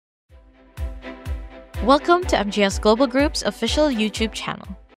Welcome to MGS Global Group's official YouTube channel.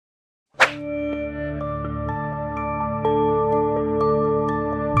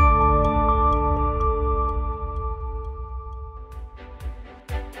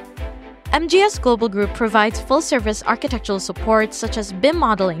 MGS Global Group provides full-service architectural support such as BIM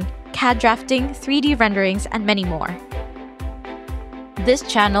modeling, CAD drafting, 3D renderings, and many more. This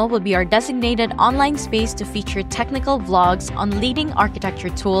channel will be our designated online space to feature technical vlogs on leading architecture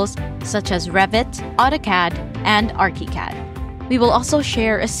tools such as Revit, AutoCAD, and ArchiCAD. We will also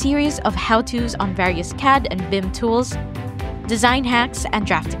share a series of how-tos on various CAD and BIM tools, design hacks, and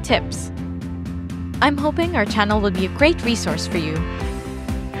drafting tips. I'm hoping our channel will be a great resource for you.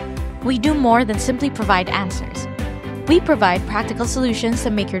 We do more than simply provide answers. We provide practical solutions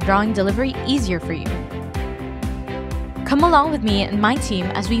that make your drawing delivery easier for you. Come along with me and my team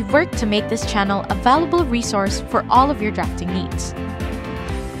as we work to make this channel a valuable resource for all of your drafting needs.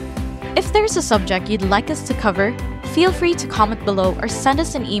 If there's a subject you'd like us to cover, feel free to comment below or send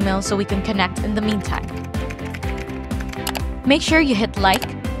us an email so we can connect in the meantime. Make sure you hit like,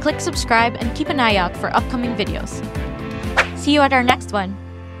 click subscribe, and keep an eye out for upcoming videos. See you at our next one.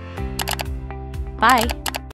 Bye!